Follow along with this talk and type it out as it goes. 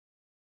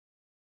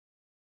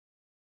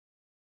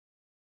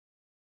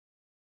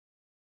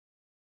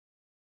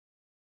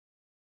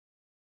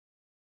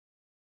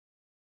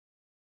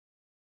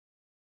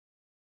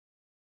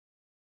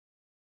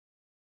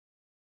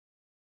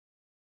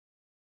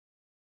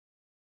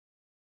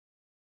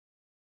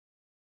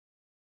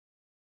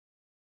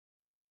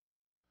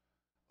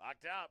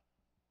Locked out.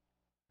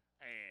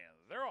 And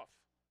they're off.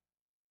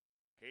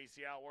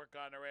 Casey Outwork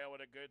on the rail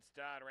with a good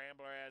start.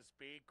 Rambler has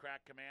speed.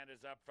 Crack Command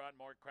is up front.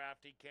 More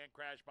crafty. Can't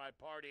crash my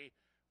party.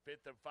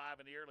 5th of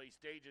 5 in the early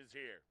stages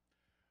here.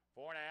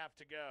 4.5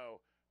 to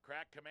go.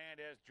 Crack Command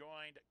has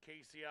joined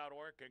Casey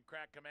Outwork, and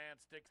Crack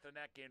Command sticks the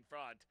neck in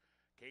front.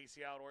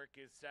 Casey Outwork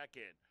is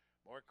second.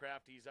 More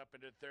Crafty's up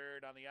into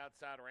third. On the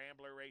outside,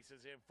 Rambler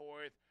races in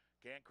fourth.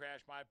 Can't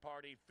Crash My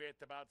Party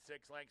fifth, about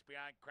 6 lengths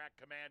behind Crack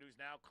Command, who's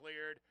now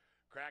cleared.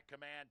 Crack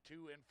Command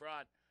 2 in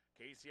front.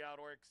 Casey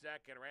Outwork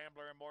second.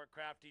 Rambler and More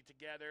Crafty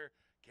together.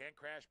 Can't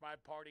Crash My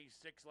Party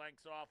 6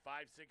 lengths off.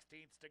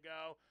 5/16 to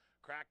go.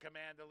 Crack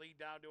Command the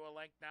lead down to a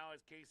length now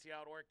as Casey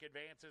Outwork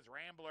advances.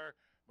 Rambler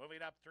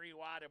moving up 3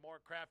 wide, and More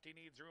Crafty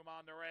needs room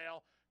on the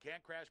rail.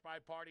 Can't Crash My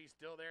Party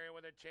still there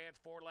with a chance,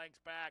 4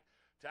 lengths back.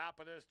 Top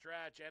of the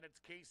stretch, and it's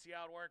Casey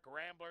Outwork.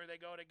 Rambler, they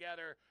go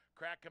together.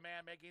 Crack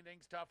Command making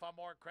things tough on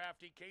More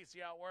Crafty.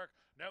 Casey Outwork,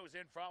 nose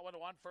in front with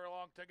 1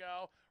 furlong to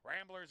go.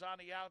 Rambler's on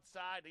the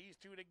outside. These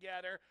two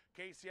together.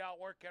 Casey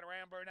Outwork and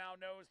Rambler now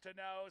nose to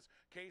nose.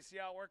 Casey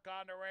Outwork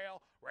on the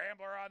rail.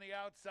 Rambler on the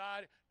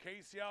outside.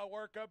 Casey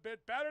Outwork a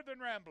bit better than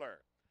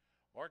Rambler.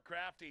 More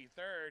Crafty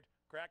third.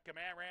 Crack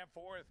Command ran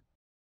fourth.